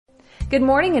Good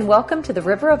morning and welcome to the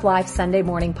River of Life Sunday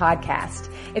Morning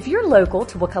Podcast. If you're local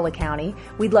to Wakulla County,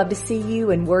 we'd love to see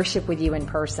you and worship with you in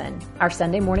person. Our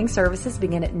Sunday morning services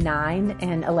begin at 9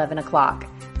 and 11 o'clock.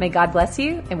 May God bless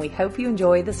you, and we hope you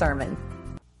enjoy the sermon.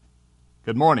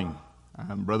 Good morning.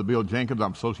 I'm Brother Bill Jenkins.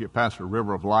 I'm Associate Pastor of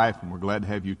River of Life, and we're glad to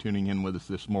have you tuning in with us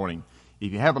this morning.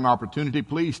 If you have an opportunity,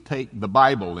 please take the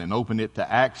Bible and open it to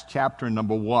Acts chapter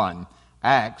number 1.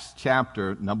 Acts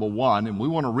chapter number 1, and we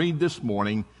want to read this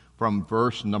morning from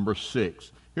verse number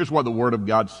 6. Here's what the Word of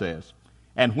God says.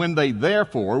 And when they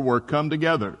therefore were come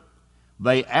together,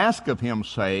 they asked of him,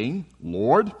 saying,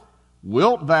 Lord,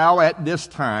 wilt thou at this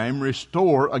time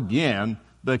restore again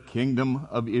the kingdom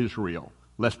of Israel?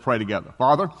 Let's pray together.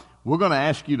 Father, we're going to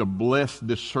ask you to bless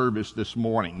this service this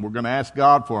morning. We're going to ask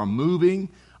God for a moving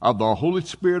of the Holy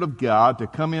Spirit of God to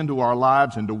come into our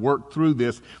lives and to work through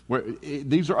this.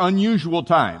 These are unusual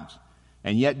times.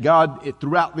 And yet, God,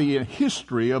 throughout the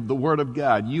history of the Word of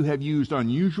God, you have used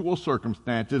unusual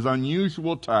circumstances,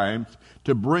 unusual times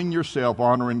to bring yourself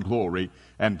honor and glory.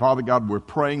 And Father God, we're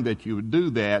praying that you would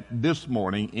do that this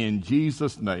morning in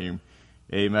Jesus' name.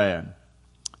 Amen.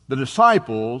 The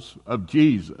disciples of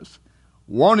Jesus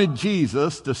wanted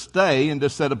Jesus to stay and to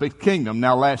set up a kingdom.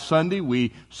 Now, last Sunday,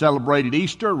 we celebrated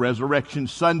Easter, Resurrection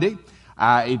Sunday.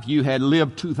 If you had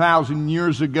lived 2,000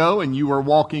 years ago and you were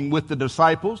walking with the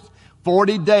disciples,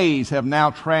 40 days have now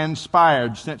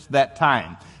transpired since that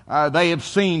time. They have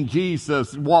seen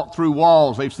Jesus walk through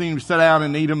walls. They've seen him sit down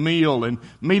and eat a meal and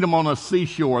meet him on a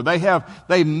seashore.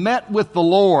 They met with the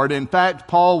Lord. In fact,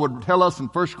 Paul would tell us in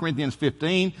 1 Corinthians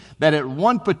 15 that at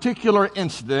one particular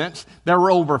instance, there were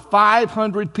over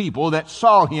 500 people that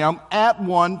saw him at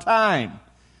one time.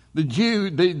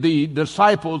 The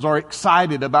disciples are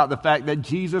excited about the fact that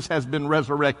Jesus has been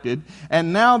resurrected,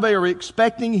 and now they are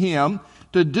expecting him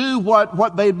to do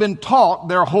what they'd been taught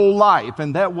their whole life,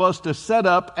 and that was to set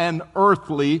up an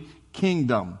earthly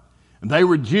kingdom. And they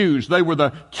were Jews. They were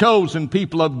the chosen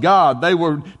people of God. They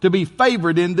were to be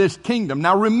favored in this kingdom.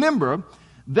 Now remember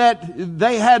that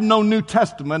they had no New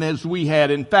Testament as we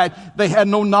had. In fact, they had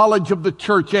no knowledge of the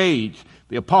church age.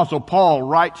 The Apostle Paul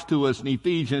writes to us in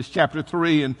Ephesians chapter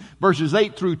 3 and verses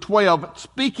 8 through 12,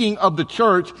 speaking of the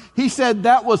church, he said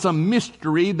that was a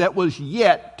mystery that was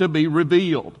yet to be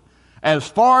revealed. As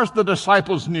far as the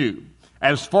disciples knew,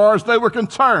 as far as they were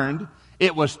concerned,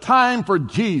 it was time for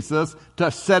Jesus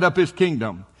to set up his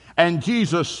kingdom. And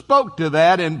Jesus spoke to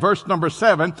that in verse number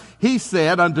 7. He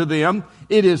said unto them,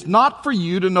 It is not for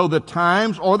you to know the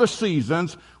times or the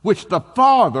seasons which the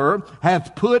Father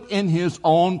hath put in his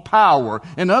own power.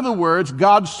 In other words,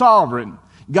 God's sovereign.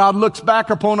 God looks back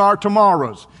upon our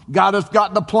tomorrows. God has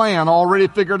got the plan already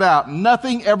figured out.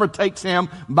 Nothing ever takes him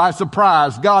by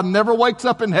surprise. God never wakes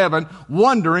up in heaven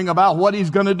wondering about what he's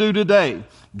going to do today.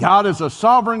 God is a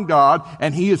sovereign God,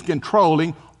 and he is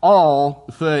controlling all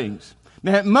things.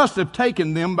 Now, it must have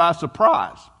taken them by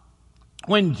surprise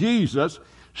when Jesus,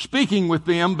 speaking with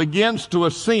them, begins to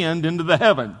ascend into the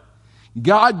heaven.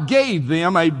 God gave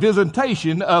them a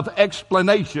visitation of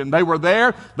explanation. They were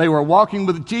there, they were walking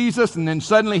with Jesus, and then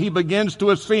suddenly he begins to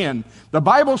ascend. The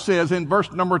Bible says in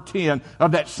verse number 10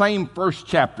 of that same first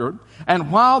chapter, And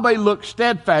while they looked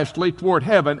steadfastly toward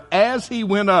heaven as he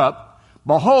went up,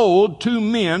 behold, 2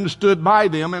 men stood by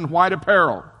them in white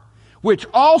apparel, which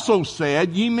also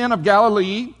said, Ye men of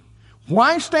Galilee,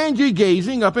 why stand ye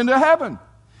gazing up into heaven?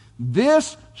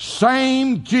 This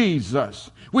same Jesus,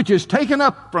 which is taken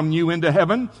up from you into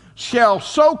heaven, shall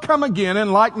so come again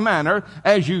in like manner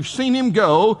as you've seen him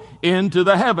go into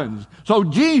the heavens. So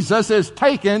Jesus is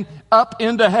taken up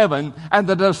into heaven, and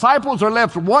the disciples are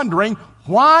left wondering,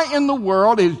 why in the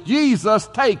world is Jesus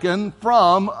taken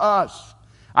from us?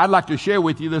 I'd like to share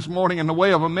with you this morning in the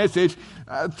way of a message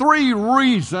 3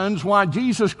 reasons why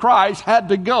Jesus Christ had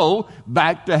to go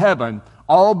back to heaven,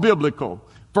 all biblical.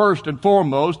 First and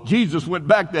foremost, Jesus went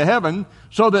back to heaven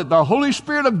so that the Holy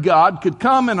Spirit of God could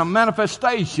come in a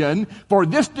manifestation for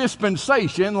this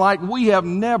dispensation like we have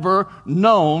never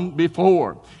known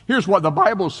before. Here's what the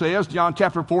Bible says, John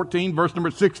chapter 14, verse number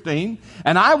 16.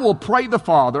 And I will pray the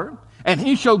Father, and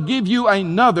he shall give you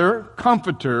another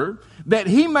comforter, that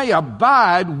he may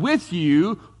abide with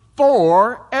you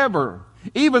forever.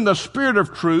 Even the Spirit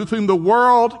of truth, whom the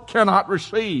world cannot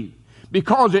receive,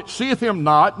 because it seeth him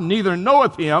not, neither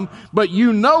knoweth him, but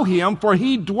you know him, for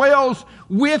he dwells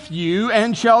with you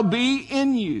and shall be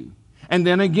in you. And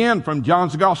then again from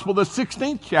John's Gospel, the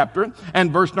 16th chapter,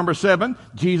 and verse number 7,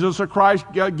 Jesus Christ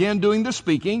again doing the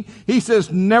speaking. He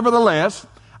says, Nevertheless,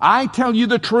 I tell you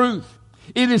the truth.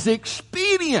 It is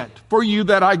expedient for you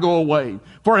that I go away.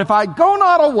 For if I go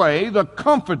not away, the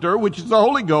Comforter, which is the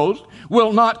Holy Ghost,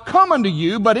 will not come unto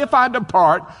you, but if I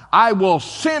depart, I will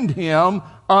send him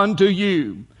unto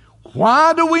you.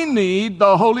 Why do we need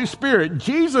the Holy Spirit?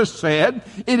 Jesus said,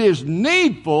 it is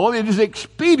needful, it is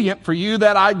expedient for you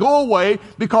that I go away,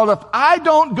 because if I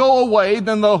don't go away,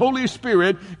 then the Holy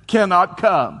Spirit cannot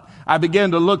come. I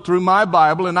began to look through my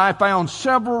Bible, and I found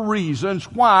several reasons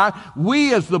why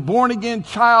we as the born-again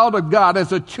child of God, as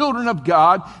the children of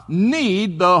God,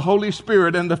 need the Holy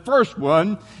Spirit. And the first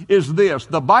one is this.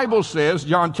 The Bible says,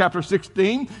 John chapter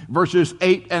 16, verses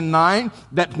 8 and 9,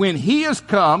 that when he is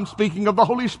come, speaking of the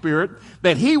Holy Spirit,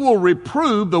 that he will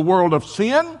reprove the world of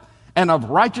sin and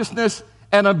of righteousness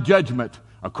and of judgment.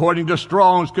 According to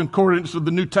Strong's Concordance of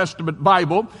the New Testament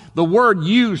Bible, the word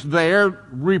used there,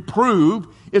 reprove,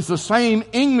 is the same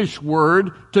English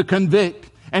word to convict.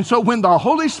 And so when the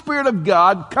Holy Spirit of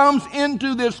God comes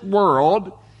into this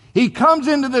world, he comes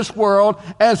into this world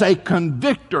as a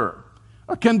convictor.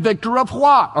 A convictor of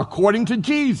what? According to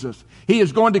Jesus, he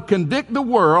is going to convict the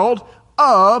world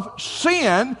of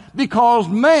sin because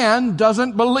man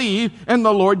doesn't believe in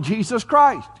the Lord Jesus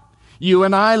Christ. You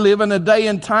and I live in a day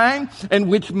and time in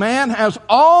which man has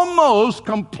almost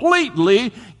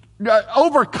completely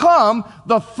overcome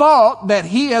the thought that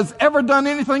he has ever done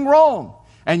anything wrong.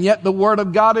 And yet the Word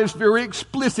of God is very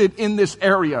explicit in this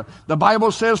area. The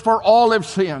Bible says, for all have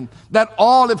sinned, that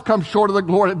all have come short of the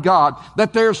glory of God,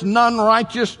 that there's none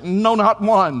righteous, no, not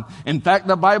one. In fact,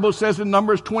 the Bible says in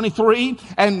Numbers 23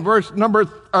 and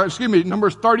Numbers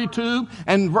 32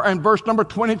 and verse number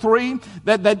 23,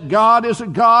 that God is a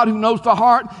God who knows the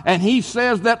heart, and he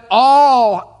says that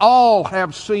all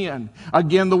have sinned.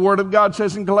 Again, the Word of God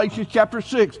says in Galatians chapter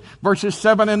 6, verses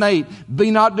 7 and 8,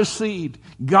 be not deceived.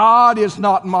 God is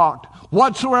not mocked.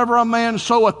 Whatsoever a man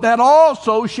soweth, that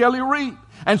also shall he reap.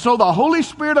 And so the Holy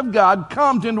Spirit of God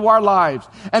comes into our lives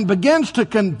and begins to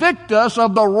convict us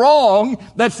of the wrong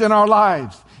that's in our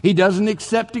lives. He doesn't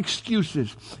accept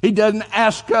excuses. He doesn't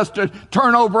ask us to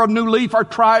turn over a new leaf or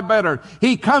try better.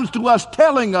 He comes to us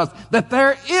telling us that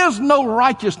there is no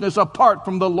righteousness apart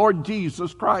from the Lord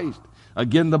Jesus Christ.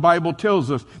 Again, the Bible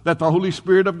tells us that the Holy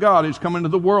Spirit of God is coming into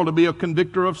the world to be a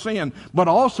convictor of sin, but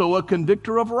also a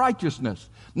convictor of righteousness.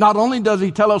 Not only does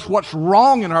he tell us what's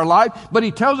wrong in our life, but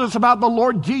he tells us about the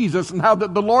Lord Jesus and how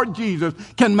that the Lord Jesus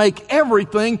can make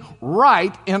everything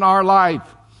right in our life.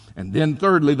 And then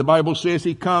thirdly, the Bible says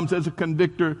he comes as a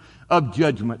convictor of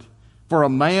judgment for a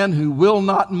man who will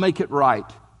not make it right,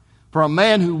 for a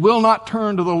man who will not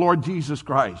turn to the Lord Jesus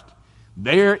Christ.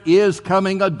 There is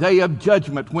coming a day of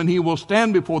judgment when he will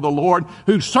stand before the Lord,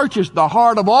 who searches the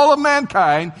heart of all of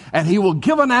mankind, and he will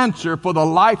give an answer for the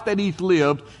life that he's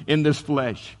lived in this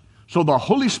flesh. So the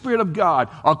Holy Spirit of God,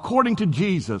 according to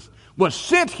Jesus, was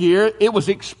sent here. It was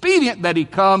expedient that he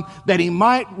come, that he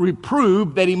might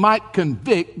reprove, that he might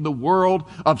convict the world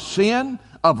of sin,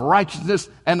 of righteousness,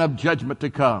 and of judgment to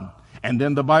come. And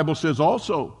then the Bible says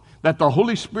also that the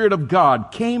Holy Spirit of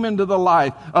God came into the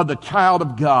life of the child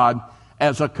of God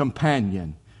as a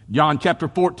companion. John chapter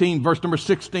 14, verse number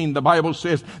 16, the Bible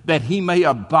says that he may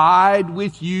abide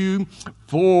with you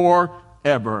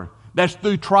forever. That's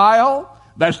through trial.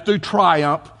 That's through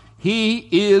triumph. He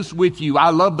is with you.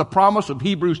 I love the promise of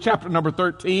Hebrews chapter number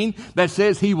 13 that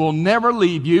says he will never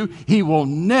leave you. He will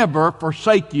never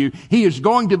forsake you. He is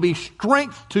going to be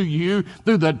strength to you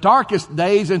through the darkest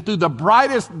days and through the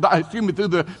through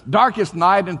the darkest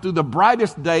night and through the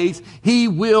brightest days. He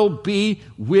will be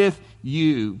with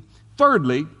you.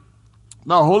 Thirdly,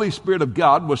 the Holy Spirit of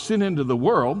God was sent into the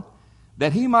world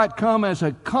that he might come as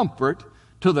a comfort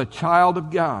to the child of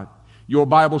God. Your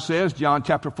Bible says, John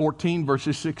chapter 14,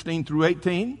 verses 16 through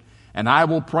 18, and I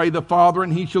will pray the Father,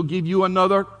 and he shall give you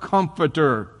another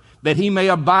comforter, that he may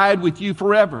abide with you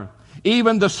forever,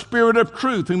 even the Spirit of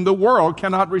truth, whom the world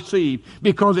cannot receive,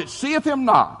 because it seeth him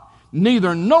not,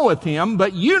 neither knoweth him,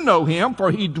 but you know him,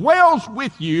 for he dwells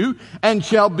with you, and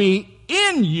shall be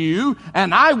in you,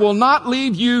 and I will not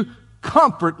leave you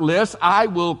comfortless. I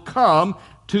will come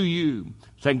to you.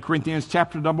 2 Corinthians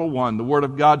chapter number 1, the Word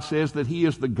of God says that he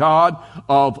is the God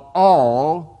of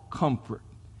all comfort.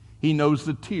 He knows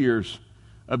the tears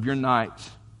of your nights.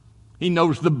 He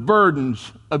knows the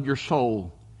burdens of your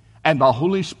soul. And the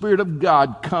Holy Spirit of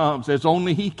God comes as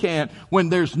only he can when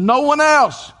there's no one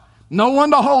else, no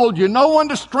one to hold you, no one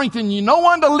to strengthen you, no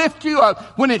one to lift you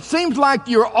up, when it seems like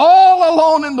you're all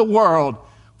alone in the world.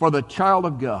 For the child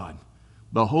of God,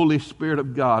 the Holy Spirit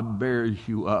of God bears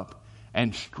you up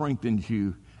and strengthens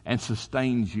you and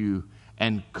sustains you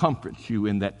and comforts you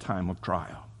in that time of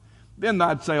trial. Then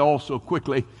I'd say also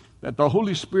quickly that the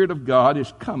Holy Spirit of God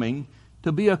is coming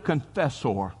to be a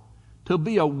confessor, to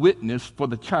be a witness for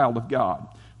the child of God.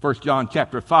 1 John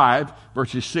chapter 5,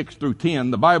 verses 6 through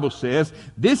 10, the Bible says,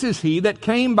 "This is he that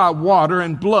came by water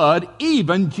and blood,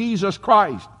 even Jesus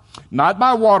Christ. Not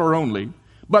by water only,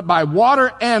 but by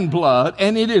water and blood.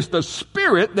 And it is the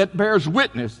Spirit that bears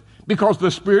witness, because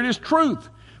the Spirit is truth.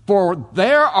 For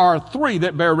there are three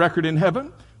that bear record in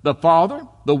heaven, the Father,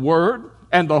 the Word,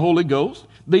 and the Holy Ghost.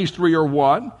 These three are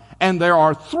one. And there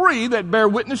are three that bear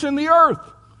witness in the earth,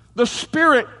 the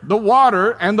Spirit, the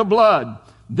water, and the blood.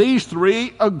 These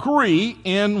three agree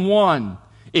in one.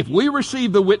 If we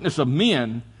receive the witness of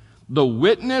men, the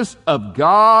witness of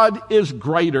God is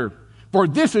greater. For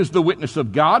this is the witness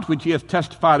of God, which he hath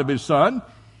testified of his Son.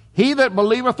 He that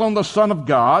believeth on the Son of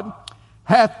God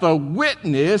hath the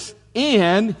witness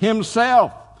in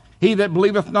himself. He that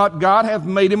believeth not God hath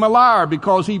made him a liar,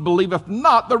 because he believeth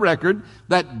not the record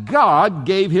that God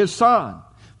gave his Son.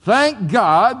 Thank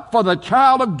God for the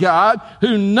child of God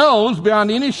who knows beyond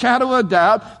any shadow of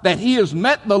doubt that he has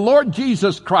met the Lord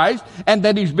Jesus Christ, and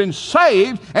that he's been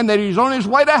saved, and that he's on his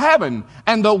way to heaven.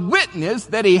 And the witness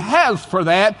that he has for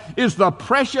that is the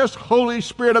precious Holy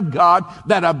Spirit of God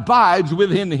that abides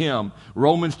within him.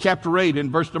 Romans chapter 8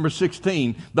 and verse number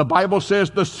 16, the Bible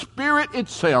says, "The Spirit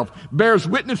itself bears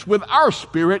witness with our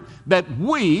spirit that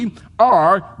we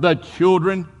are the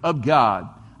children of God."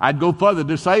 I'd go further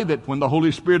to say that when the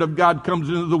Holy Spirit of God comes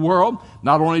into the world,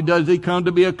 not only does he come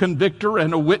to be a convictor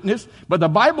and a witness, but the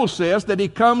Bible says that he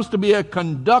comes to be a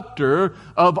conductor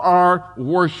of our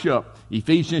worship.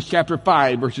 Ephesians chapter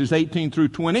 5, verses 18 through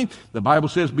 20, the Bible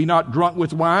says, "Be not drunk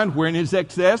with wine, wherein is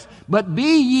excess, but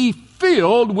be ye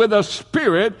filled with the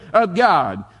Spirit of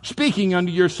God, speaking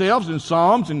unto yourselves in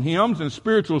psalms and hymns and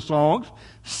spiritual songs,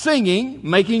 singing,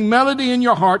 making melody in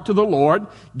your heart to the Lord,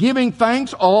 giving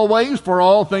thanks always for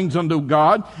all things unto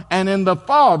God, and the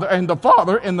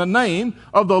Father in the name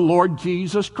of the Lord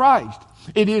Jesus Christ."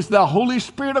 It is the Holy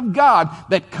Spirit of God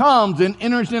that comes and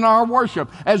enters in our worship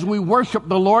as we worship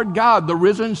the Lord God, the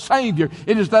risen Savior.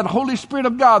 It is that Holy Spirit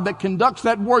of God that conducts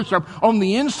that worship on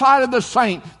the inside of the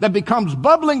saint, that becomes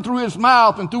bubbling through his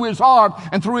mouth and through his heart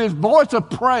and through his voice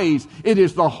of praise. It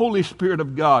is the Holy Spirit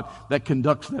of God that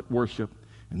conducts that worship.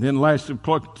 And then lastly,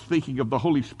 speaking of the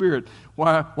Holy Spirit,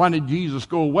 why did Jesus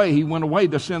go away? He went away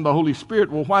to send the Holy Spirit.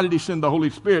 Well, why did he send the Holy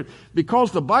Spirit?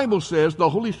 Because the Bible says the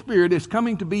Holy Spirit is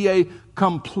coming to be a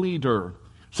completer.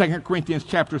 2 Corinthians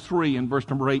chapter 3 and verse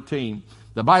number 18.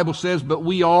 The Bible says, "But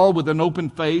we all with an open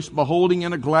face, beholding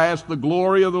in a glass the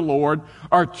glory of the Lord,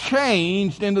 are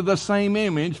changed into the same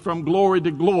image from glory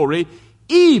to glory,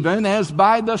 even as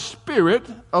by the Spirit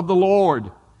of the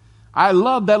Lord." I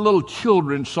love that little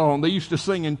children's song they used to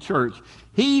sing in church.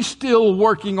 "He's still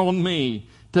working on me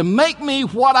to make me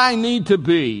what I need to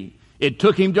be." It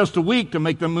took him just a week to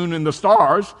make the moon and the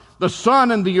stars, the sun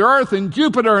and the earth and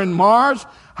Jupiter and Mars.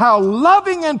 How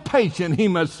loving and patient he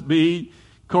must be,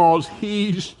 because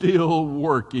he's still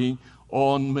working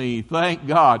on me. Thank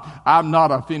God I'm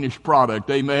not a finished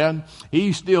product. Amen.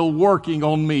 He's still working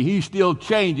on me. He's still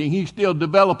changing. He's still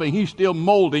developing. He's still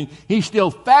molding. He's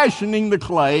still fashioning the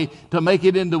clay to make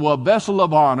it into a vessel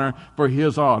of honor for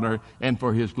his honor and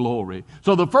for his glory.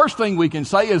 So the first thing we can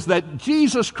say is that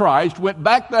Jesus Christ went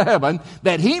back to heaven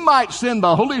that he might send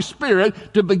the Holy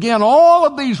Spirit to begin all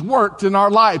of these works in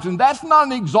our lives. And that's not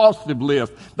an exhaustive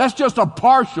list. That's just a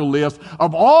partial list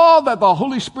of all that the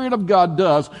Holy Spirit of God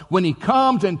does when he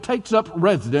comes and takes up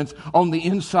residence on the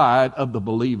inside of the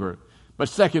believer. But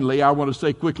secondly, I want to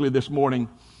say quickly this morning,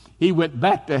 he went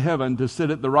back to heaven to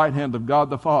sit at the right hand of God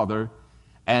the Father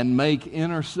and make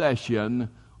intercession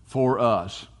for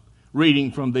us.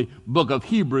 Reading from the book of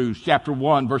Hebrews, chapter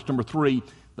 1, verse number 3,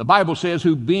 the Bible says,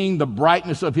 "Who being the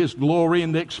brightness of his glory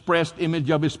and the expressed image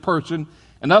of his person,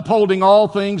 and upholding all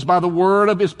things by the word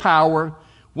of his power,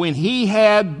 when he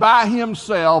had by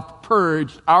himself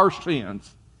purged our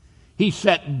sins, he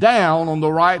sat down on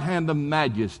the right hand of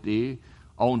majesty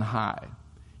on high."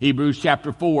 Hebrews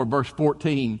chapter 4, verse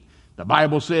 14. The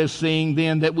Bible says, "Seeing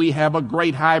then that we have a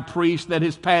great high priest that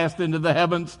is passed into the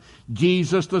heavens,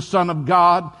 Jesus the Son of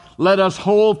God, let us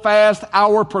hold fast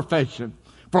our profession.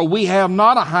 For we have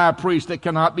not a high priest that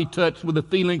cannot be touched with the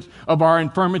feelings of our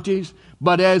infirmities,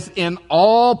 but as in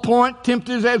all point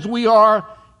tempted as we are,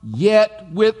 yet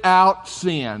without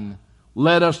sin.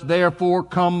 Let us therefore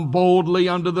come boldly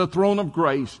unto the throne of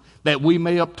grace, that we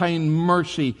may obtain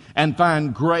mercy and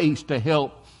find grace to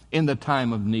help in the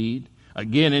time of need."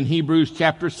 Again in Hebrews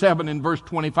chapter 7 and verse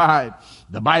 25,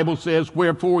 the Bible says,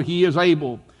 "Wherefore he is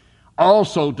able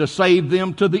also to save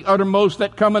them to the uttermost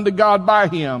that come unto God by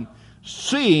him,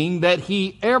 seeing that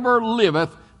he ever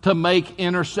liveth to make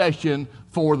intercession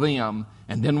for them."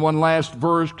 And then one last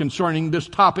verse concerning this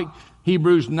topic,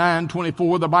 Hebrews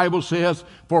 9:24, the Bible says,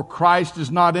 "For Christ is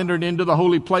not entered into the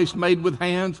holy place made with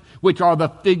hands, which are the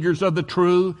figures of the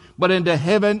true, but into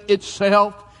heaven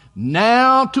itself,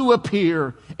 now to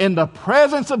appear in the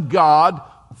presence of God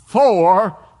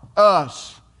for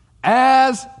us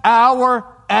as our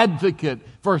advocate."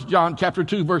 1 John chapter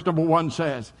 2, verse number 1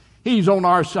 says, He's on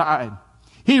our side.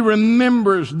 He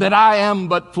remembers that I am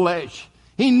but flesh.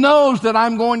 He knows that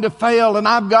I'm going to fail and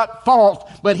I've got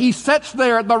faults, but He sits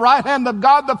there at the right hand of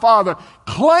God the Father,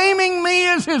 claiming me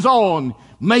as His own,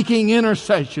 making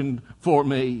intercession for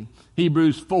me.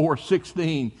 Hebrews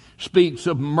 4:16 speaks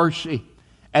of mercy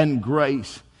and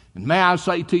grace. And may I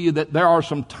say to you that there are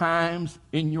some times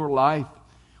in your life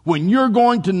when you're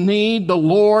going to need the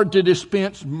Lord to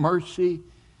dispense mercy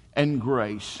and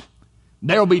grace.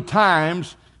 There will be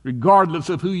times, regardless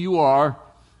of who you are,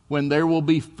 when there will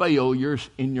be failures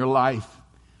in your life.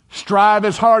 Strive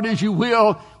as hard as you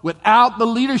will, without the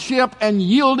leadership and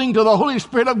yielding to the Holy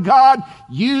Spirit of God,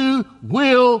 you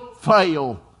will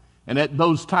fail. And at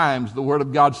those times, the Word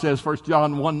of God says, 1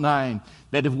 John 1:9,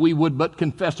 that if we would but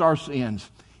confess our sins,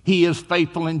 He is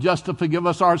faithful and just to forgive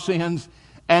us our sins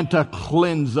and to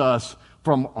cleanse us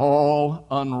from all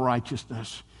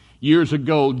unrighteousness. Years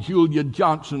ago, Julia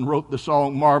Johnson wrote the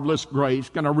song, Marvelous Grace.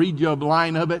 Can I read you a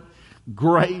line of it?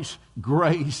 Grace,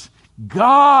 grace,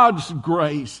 God's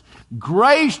grace.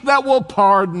 Grace that will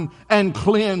pardon and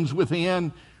cleanse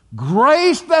within.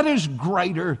 Grace that is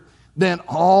greater than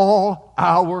all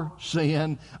our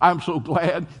sin. I'm so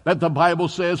glad that the Bible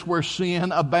says where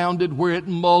sin abounded, where it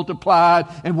multiplied,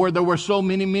 and where there were so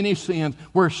many sins,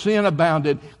 where sin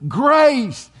abounded,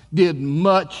 grace did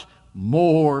much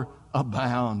more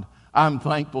abound. I'm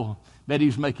thankful that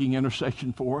He's making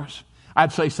intercession for us.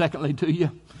 I'd say secondly to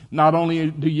you, not only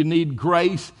do you need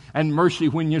grace and mercy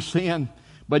when you sin,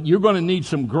 but you're going to need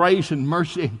some grace and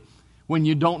mercy when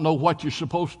you don't know what you're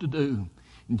supposed to do.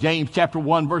 In James chapter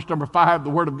 1, verse number 5, the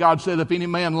Word of God said, if any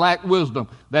man lack wisdom,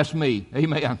 that's me,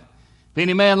 amen. If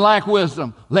any man lack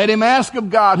wisdom, let him ask of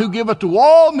God, who giveth to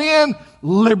all men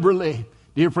liberally.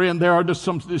 Dear friend, there are just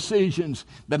some decisions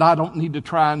that I don't need to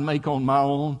try and make on my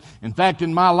own. In fact,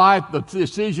 in my life, the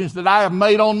decisions that I have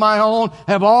made on my own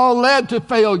have all led to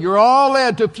failure, all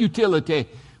led to futility.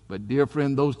 But dear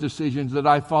friend, those decisions that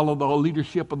I follow the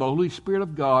leadership of the Holy Spirit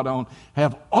of God on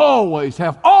have always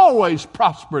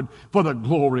prospered for the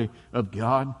glory of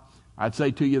God. I'd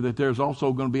say to you that there's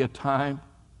also going to be a time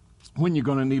when you're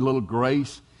going to need a little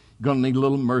grace, you're going to need a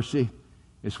little mercy.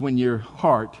 It's when your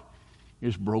heart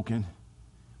is broken.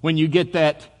 When you get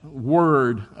that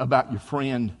word about your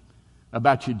friend,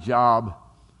 about your job,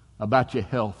 about your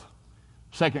health.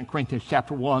 2 Corinthians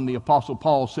chapter 1, the Apostle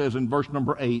Paul says in verse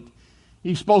number 8,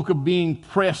 he spoke of being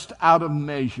pressed out of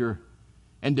measure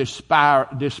and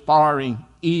despairing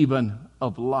even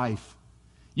of life.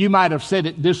 You might have said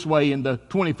it this way in the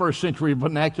 21st century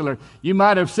vernacular. You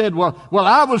might have said, well,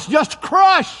 I was just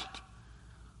crushed.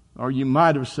 Or you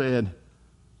might have said,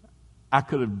 I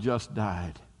could have just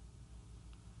died.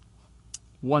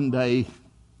 One day,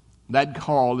 that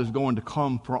call is going to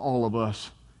come for all of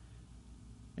us.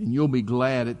 And you'll be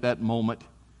glad at that moment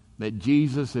that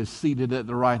Jesus is seated at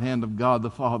the right hand of God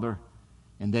the Father,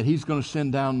 and that He's going to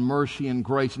send down mercy and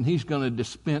grace, and He's going to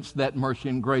dispense that mercy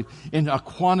and grace in a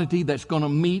quantity that's going to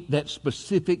meet that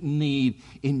specific need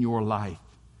in your life.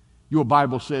 Your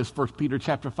Bible says, 1 Peter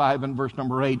chapter 5 and verse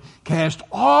number 8, cast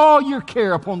all your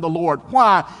care upon the Lord.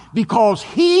 Why? Because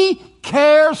He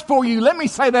cares for you. Let me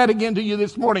say that again to you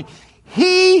this morning.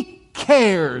 He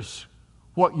cares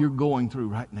what you're going through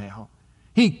right now.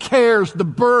 He cares the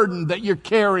burden that you're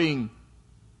carrying.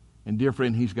 And dear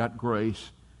friend, He's got grace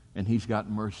and He's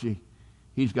got mercy.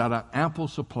 He's got an ample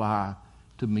supply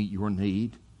to meet your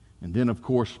need. And then, of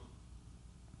course,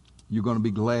 you're going to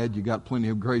be glad you got plenty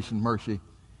of grace and mercy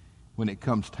when it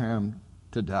comes time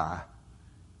to die.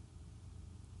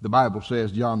 The Bible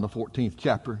says, John the 14th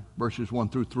chapter, verses 1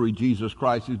 through 3, Jesus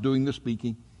Christ is doing the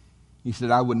speaking. He said,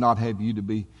 I would not have you to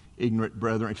be ignorant,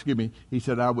 brethren. He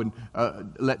said, I would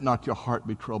let not your heart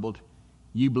be troubled.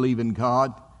 You believe in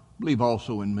God, believe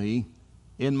also in me.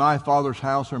 In my Father's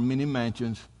house are many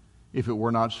mansions. If it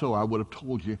were not so, I would have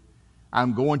told you.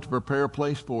 I'm going to prepare a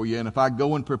place for you, and if I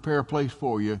go and prepare a place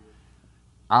for you,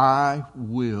 I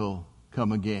will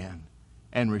come again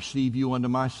and receive you unto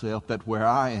myself, that where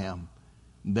I am,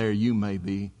 there you may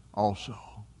be also.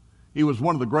 He was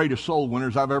one of the greatest soul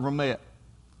winners I've ever met.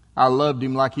 I loved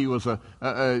him like he was a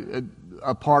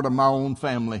part of my own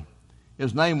family.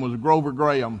 His name was Grover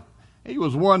Graham. He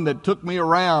was one that took me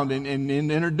around and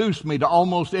introduced me to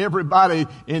almost everybody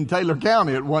in Taylor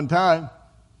County at one time.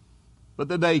 But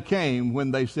the day came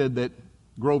when they said that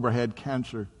Grover had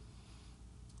cancer.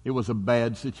 It was a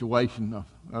bad situation,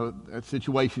 a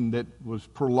situation that was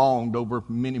prolonged over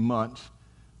many months,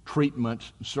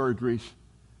 treatments, surgeries,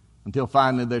 until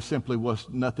finally there simply was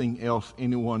nothing else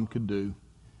anyone could do.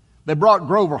 They brought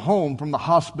Grover home from the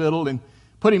hospital and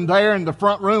put him there in the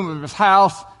front room of his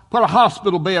house, put a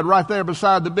hospital bed right there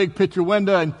beside the big picture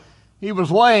window, and he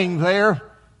was laying there,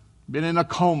 been in a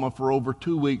coma for over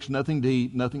 2 weeks, nothing to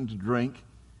eat, nothing to drink.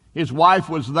 His wife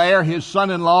was there, his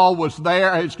son-in-law was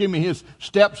there, his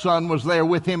stepson was there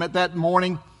with him at that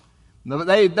morning.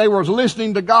 They were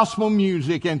listening to gospel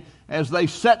music, and as they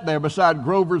sat there beside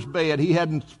Grover's bed, he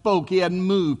hadn't spoke, he hadn't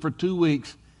moved for 2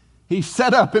 weeks. He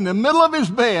sat up in the middle of his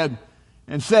bed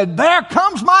and said, "There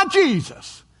comes my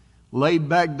Jesus," laid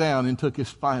back down and took his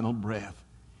final breath.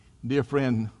 Dear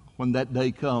friend, when that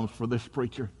day comes for this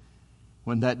preacher,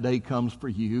 when that day comes for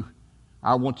you,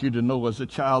 I want you to know as a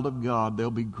child of God, there'll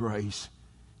be grace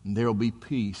and there'll be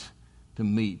peace to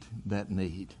meet that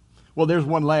need. Well, there's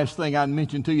one last thing I'd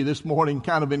mention to you this morning,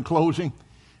 kind of in closing.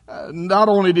 Not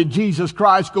only did Jesus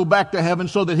Christ go back to heaven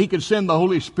so that he could send the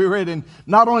Holy Spirit, and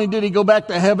not only did he go back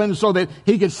to heaven so that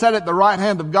he could sit at the right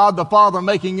hand of God the Father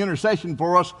making intercession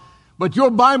for us, but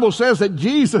your Bible says that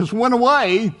Jesus went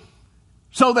away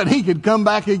so that he could come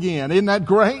back again. Isn't that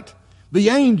great? The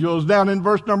angels down in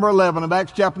verse number 11 of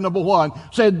Acts chapter number 1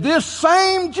 said, "This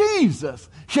same Jesus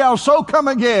shall so come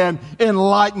again in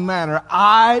like manner."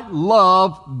 I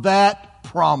love that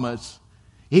promise.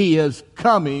 He is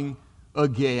coming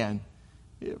again.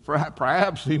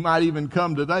 Perhaps he might even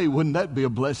come today. Wouldn't that be a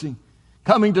blessing?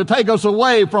 Coming to take us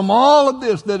away from all of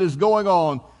this that is going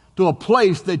on to a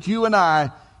place that you and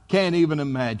I can't even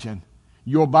imagine.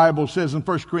 Your Bible says in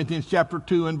 1 Corinthians chapter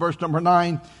 2 and verse number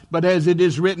 9, "But as it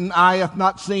is written, eye hath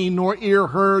not seen, nor ear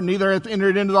heard, neither hath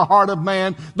entered into the heart of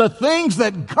man the things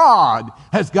that God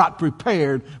has got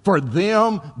prepared for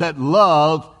them that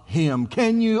love him."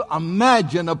 Can you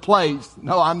imagine a place?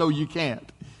 No, I know you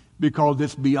can't, because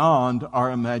it's beyond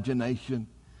our imagination.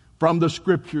 From the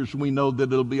Scriptures, we know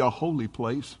that it'll be a holy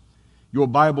place. Your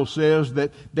Bible says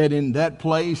that in that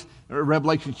place,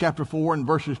 Revelation chapter 4 and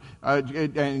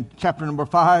chapter number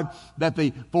 5, that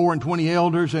the 24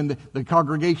 elders and the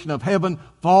congregation of heaven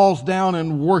falls down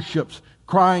and worships,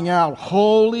 crying out,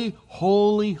 "Holy,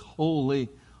 holy, holy,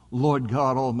 Lord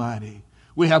God Almighty."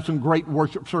 We have some great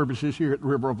worship services here at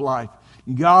River of Life.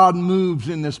 God moves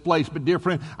in this place. But dear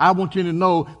friend, I want you to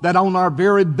know that on our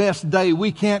very best day,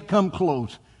 we can't come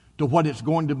close to what it's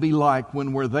going to be like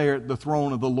when we're there at the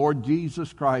throne of the Lord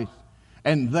Jesus Christ.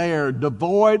 And there,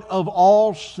 devoid of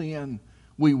all sin,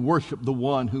 we worship the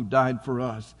one who died for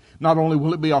us. Not only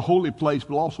will it be a holy place,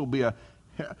 but also be a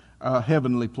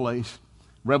heavenly place.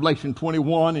 Revelation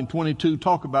 21 and 22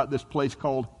 talk about this place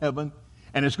called heaven.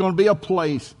 And it's going to be a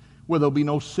place where there'll be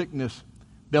no sickness,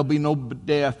 there'll be no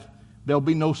death, there'll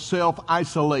be no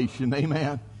self-isolation.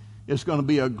 Amen. It's going to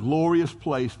be a glorious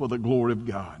place for the glory of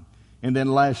God. And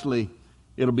then lastly,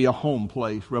 it'll be a home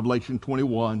place. Revelation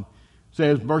 21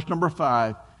 says, verse number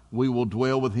 5, "We will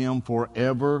dwell with him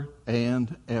forever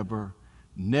and ever,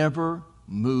 never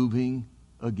moving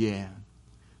again."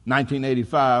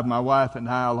 1985, my wife and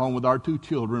I, along with our 2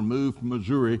 children, moved from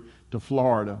Missouri to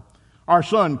Florida. Our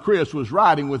son Chris was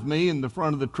riding with me in the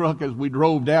front of the truck as we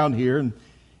drove down here, and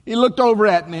he looked over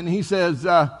at me and he says,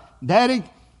 "Daddy,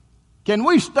 can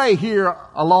we stay here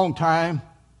a long time?"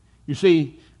 You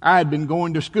see, I had been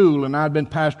going to school and I had been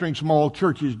pastoring small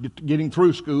churches getting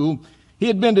through school. He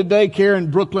had been to daycare in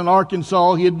Brooklyn,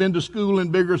 Arkansas. He had been to school in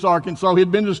Biggers, Arkansas. He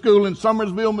had been to school in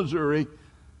Summersville, Missouri.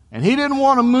 And he didn't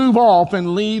want to move off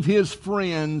and leave his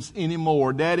friends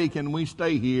anymore. "Daddy, can we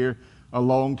stay here a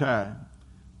long time?"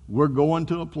 We're going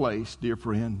to a place, dear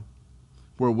friend,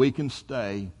 where we can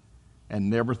stay and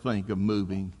never think of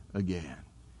moving again.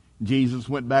 Jesus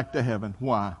went back to heaven.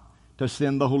 Why? To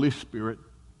send the Holy Spirit,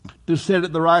 to sit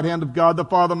at the right hand of God the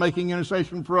Father making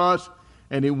intercession for us.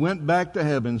 And he went back to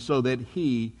heaven so that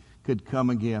he could come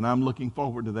again. I'm looking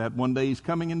forward to that. One day he's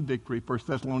coming in victory. 1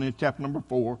 Thessalonians chapter number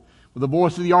 4. With the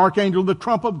voice of the archangel, the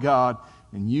trump of God.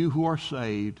 And you who are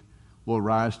saved will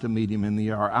rise to meet him in the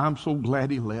air. I'm so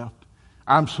glad he left.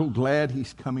 I'm so glad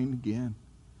he's coming again.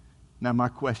 Now my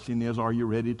question is, are you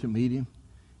ready to meet him?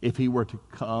 If he were to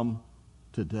come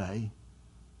today.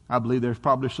 I believe there's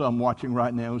probably some watching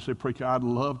right now who say, "Preacher, I'd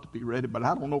love to be ready, but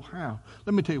I don't know how."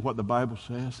 Let me tell you what the Bible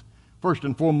says. First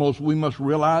and foremost, we must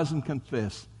realize and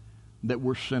confess that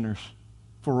we're sinners,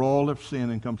 for all have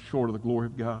sinned and come short of the glory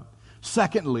of God.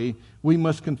 Secondly, we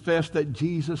must confess that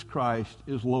Jesus Christ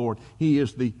is Lord. He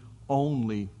is the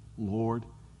only Lord.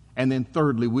 And then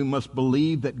thirdly, we must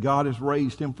believe that God has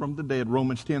raised him from the dead.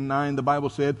 Romans 10:9, the Bible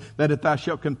said that if thou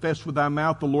shalt confess with thy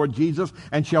mouth the Lord Jesus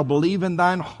and shalt believe in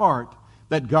thine heart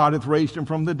that God hath raised him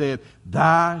from the dead,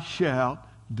 thou shalt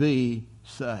be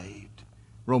saved.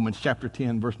 Romans chapter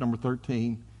 10, verse number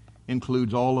 13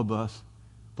 includes all of us.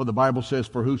 For the Bible says,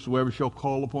 for whosoever shall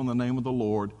call upon the name of the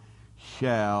Lord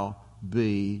shall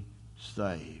be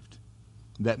saved.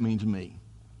 That means me.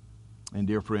 And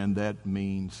dear friend, that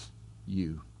means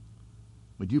you.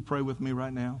 Would you pray with me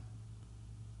right now?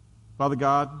 Father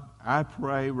God, I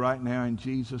pray right now in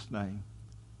Jesus' name.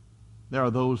 There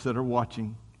are those that are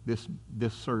watching this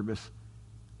service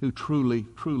who truly,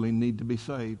 truly need to be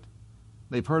saved.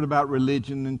 They've heard about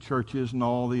religion and churches and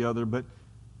all the other, but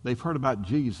they've heard about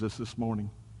Jesus this morning.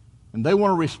 And they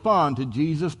want to respond to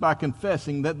Jesus by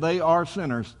confessing that they are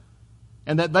sinners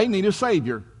and that they need a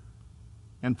Savior.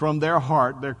 And from their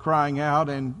heart, they're crying out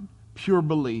in pure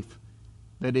belief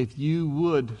that if you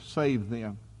would save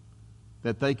them,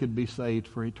 that they could be saved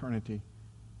for eternity.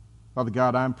 Father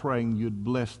God, I'm praying you'd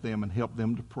bless them and help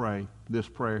them to pray this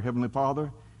prayer. Heavenly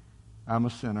Father, I'm a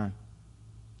sinner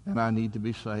and I need to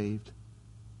be saved.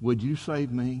 Would you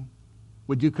save me?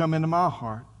 Would you come into my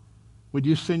heart? Would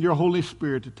you send your Holy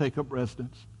Spirit to take up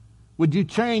residence? Would you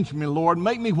change me, Lord?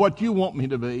 Make me what you want me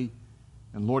to be.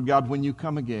 And Lord God, when you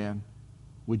come again,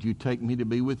 would you take me to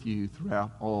be with you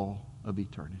throughout all of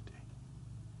eternity?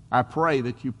 I pray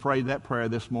that you prayed that prayer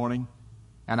this morning,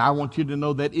 and I want you to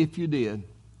know that if you did,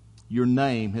 your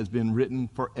name has been written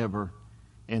forever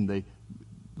in the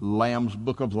Lamb's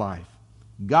Book of Life.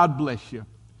 God bless you.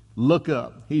 Look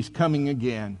up. He's coming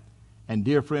again. And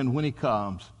dear friend, when he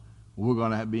comes, we're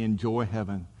going to enjoy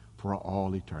heaven for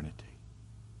all eternity.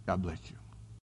 God bless you.